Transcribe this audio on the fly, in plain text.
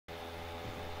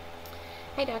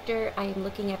Hi doctor, I'm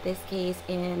looking at this case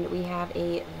and we have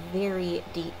a very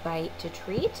deep bite to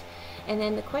treat. And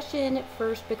then the question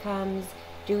first becomes,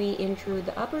 do we intrude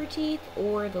the upper teeth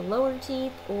or the lower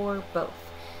teeth or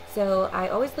both? So I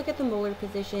always look at the molar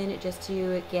position just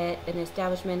to get an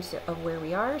establishment of where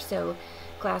we are. So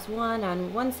class 1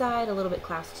 on one side, a little bit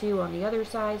class 2 on the other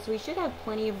side. So we should have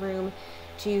plenty of room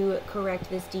to correct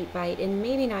this deep bite and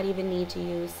maybe not even need to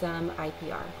use some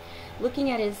IPR.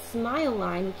 Looking at his smile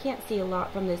line, we can't see a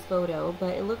lot from this photo,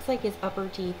 but it looks like his upper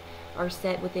teeth are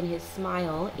set within his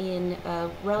smile in a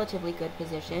relatively good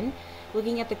position.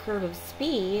 Looking at the curve of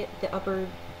SPE, the upper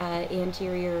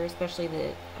anterior, especially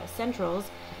the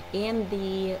centrals, and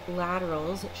the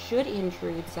laterals should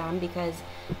intrude some because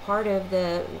part of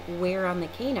the wear on the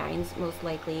canines, most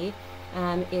likely,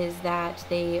 is that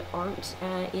they aren't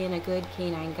in a good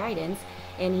canine guidance,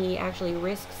 and he actually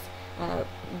risks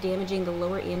damaging the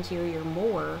lower anterior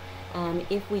more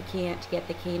if we can't get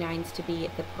the canines to be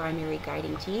the primary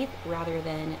guiding teeth rather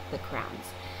than the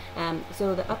crowns.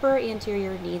 So the upper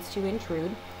anterior needs to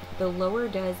intrude, the lower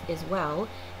does as well,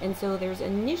 and so there's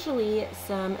initially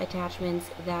some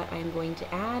attachments that I'm going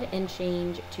to add and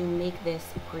change to make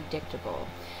this predictable.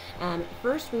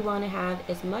 First, we want to have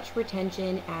as much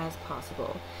retention as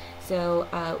possible. So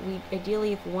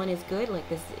ideally, if 1 is good, like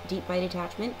this deep bite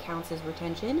attachment counts as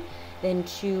retention, then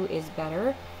 2 is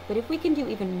better. But if we can do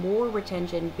even more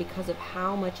retention because of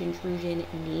how much intrusion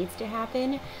needs to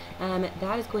happen,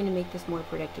 that is going to make this more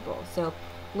predictable. So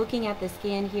looking at the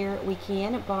scan here, we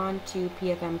can bond to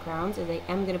PFM crowns, as I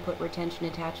am going to put retention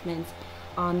attachments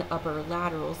on the upper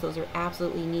laterals. Those are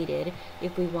absolutely needed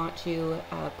if we want to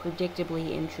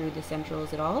predictably intrude the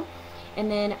centrals at all. And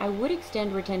then I would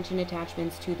extend retention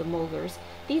attachments to the molars.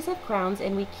 These have crowns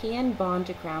and we can bond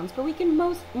to crowns, but we can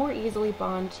more easily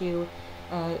bond to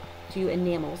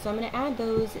enamel. So I'm going to add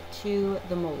those to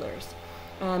the molars.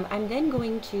 I'm then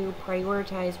going to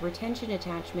prioritize retention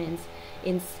attachments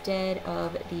instead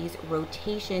of these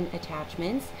rotation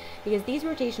attachments, because these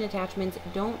rotation attachments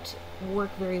don't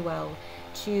work very well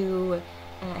to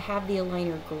have the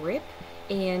aligner grip,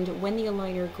 and when the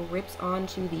aligner grips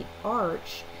onto the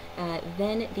arch,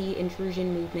 then the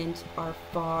intrusion movements are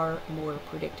far more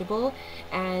predictable,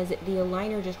 as the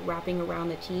aligner just wrapping around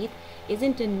the teeth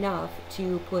isn't enough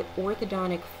to put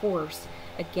orthodontic force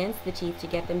against the teeth to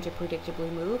get them to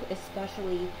predictably move,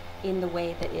 especially in the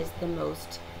way that is the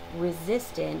most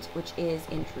resistant, which is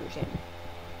intrusion.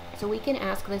 So we can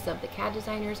ask this of the CAD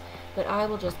designers, but I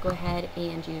will just go ahead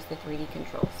and use the 3D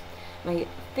controls. My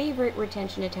favorite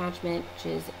retention attachment, which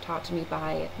is taught to me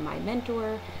by my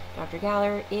mentor, Dr.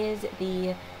 Galler, is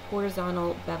the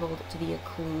horizontal beveled to the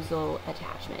occlusal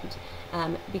attachment.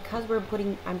 Because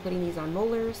I'm putting these on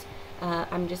molars,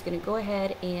 I'm just going to go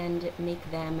ahead and make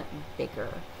them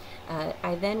bigger.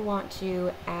 I then want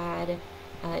to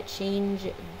change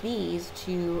these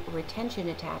to retention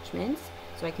attachments,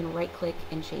 so I can right click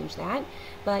and change that.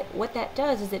 But what that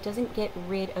does is it doesn't get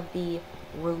rid of the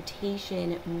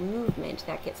rotation movement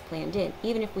that gets planned in,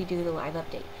 even if we do the live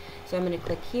update. So I'm going to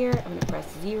click here, I'm going to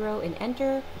press 0 and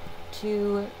enter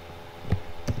to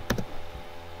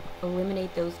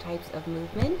eliminate those types of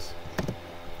movement.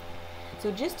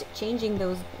 So just changing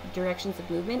those directions of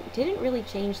movement didn't really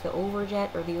change the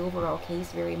overjet or the overall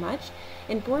case very much.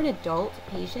 And for an adult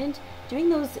patient, doing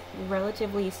those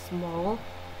relatively small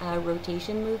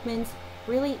rotation movements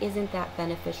really isn't that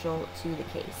beneficial to the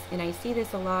case. And I see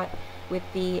this a lot with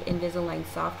the Invisalign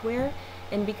software,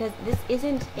 and because this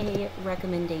isn't a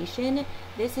recommendation,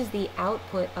 this is the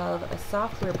output of a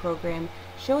software program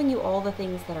showing you all the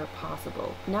things that are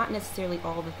possible, not necessarily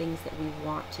all the things that we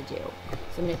want to do.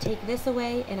 So I'm going to take this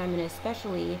away, and I'm going to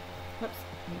especially, whoops,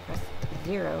 I'm going to press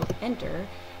 0, enter,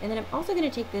 and then I'm also going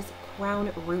to take this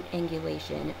crown root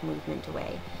angulation movement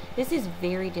away. This is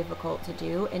very difficult to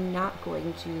do and not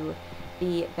going to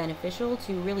be beneficial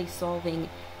to really solving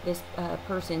this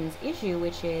person's issue,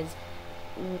 which is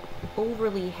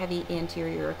overly heavy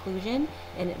anterior occlusion,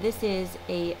 and this is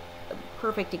a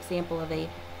perfect example of a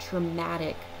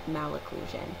traumatic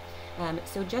malocclusion.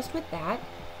 So just with that,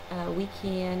 we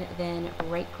can then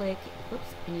right click,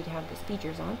 oops, I need to have this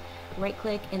features on, right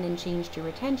click and then change to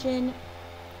retention,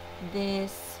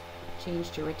 this, change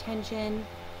to retention,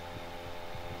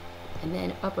 and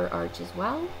then upper arch as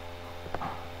well.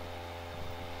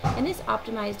 And this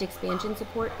optimized expansion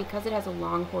support, because it has a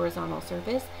long horizontal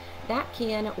surface, that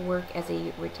can work as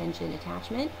a retention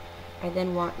attachment. I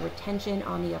then want retention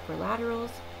on the upper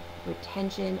laterals,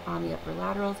 retention on the upper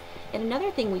laterals. And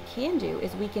another thing we can do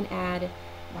is we can add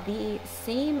the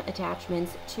same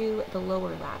attachments to the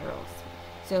lower laterals.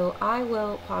 So I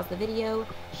will pause the video,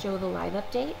 show the live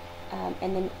update,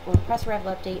 and then we'll press Rev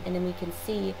Update, and then we can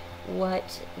see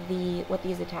what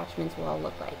these attachments will all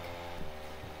look like.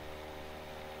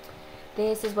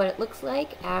 This is what it looks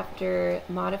like after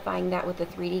modifying that with the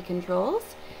 3D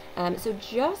controls. So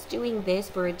just doing this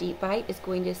for a deep bite is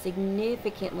going to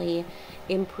significantly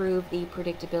improve the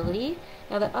predictability.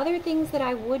 Now the other things that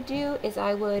I would do is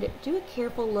I would do a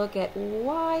careful look at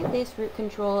why this root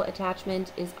control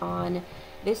attachment is on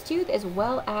this tooth as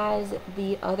well as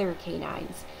the other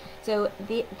canines. So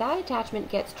that attachment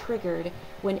gets triggered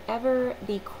whenever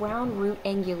the crown root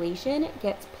angulation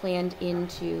gets planned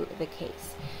into the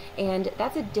case. And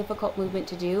that's a difficult movement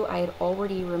to do. I had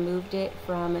already removed it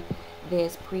from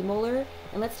this premolar,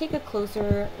 and let's take a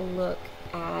closer look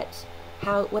at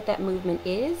what that movement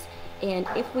is and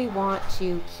if we want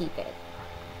to keep it.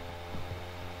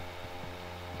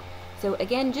 So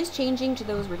again, just changing to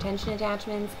those retention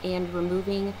attachments and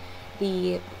removing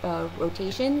the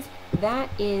rotations,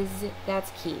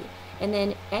 that's key. And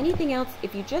then anything else,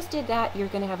 if you just did that, you're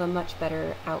going to have a much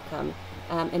better outcome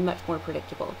and much more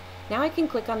predictable. Now I can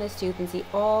click on this tooth and see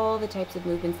all the types of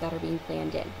movements that are being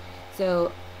planned in.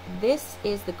 So this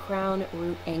is the crown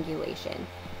root angulation.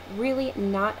 Really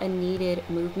not a needed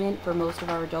movement for most of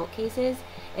our adult cases,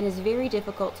 and is very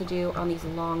difficult to do on these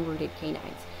long rooted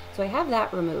canines. So I have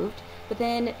that removed, but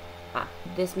then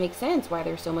this makes sense why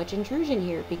there's so much intrusion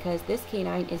here, because this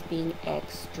canine is being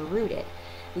extruded.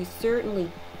 We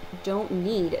certainly don't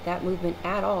need that movement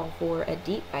at all for a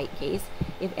deep bite case.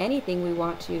 If anything, we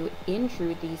want to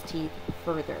intrude these teeth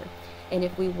further. And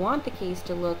if we want the case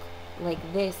to look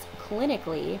like this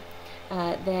clinically,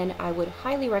 then I would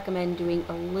highly recommend doing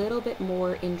a little bit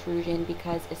more intrusion,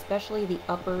 because especially the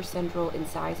upper central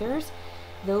incisors,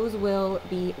 those will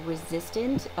be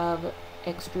resistant of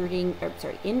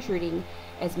intruding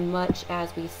as much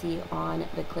as we see on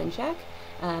the ClinCheck,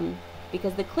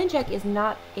 because the ClinCheck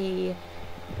is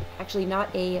actually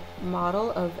not a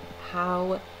model of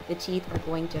how the teeth are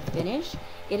going to finish.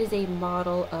 It is a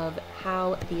model of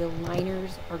how the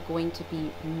aligners are going to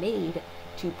be made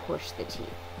to push the teeth.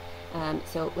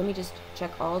 So let me just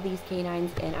check all these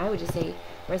canines, and I would just say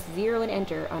press 0 and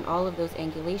enter on all of those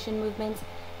angulation movements.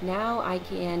 Now I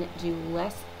can do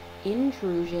less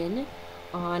intrusion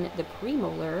on the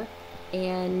premolar,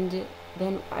 and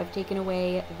then I've taken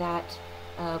away that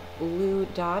blue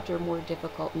dot or more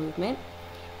difficult movement.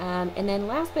 And then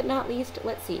last but not least,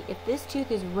 let's see, if this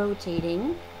tooth is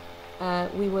rotating,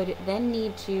 we would then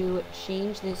need to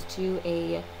change this to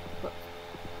a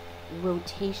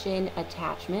rotation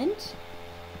attachment.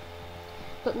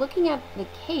 But looking at the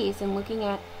case and looking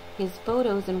at his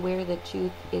photos and where the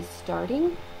tooth is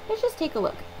starting, let's just take a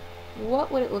look.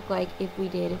 What would it look like if we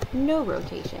did no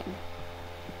rotation?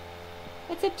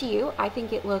 It's up to you. I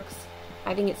think it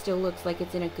still looks like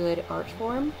it's in a good arch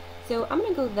form. So I'm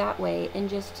going to go that way and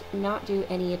just not do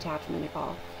any attachment at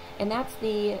all. And that's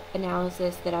the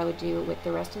analysis that I would do with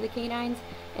the rest of the canines,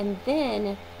 and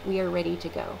then we are ready to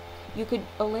go. You could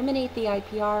eliminate the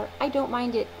IPR. I don't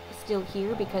mind it still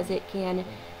here because it can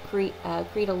create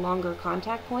a longer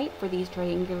contact point for these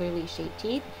triangularly shaped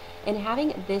teeth, and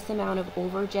having this amount of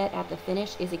overjet at the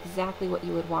finish is exactly what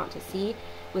you would want to see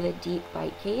with a deep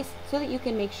bite case, so that you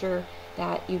can make sure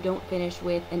that you don't finish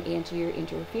with an anterior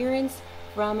interference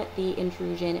from the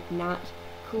intrusion not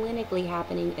clinically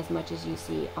happening as much as you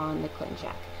see on the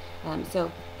ClinCheck. So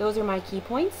those are my key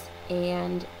points,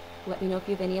 and let me know if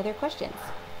you have any other questions.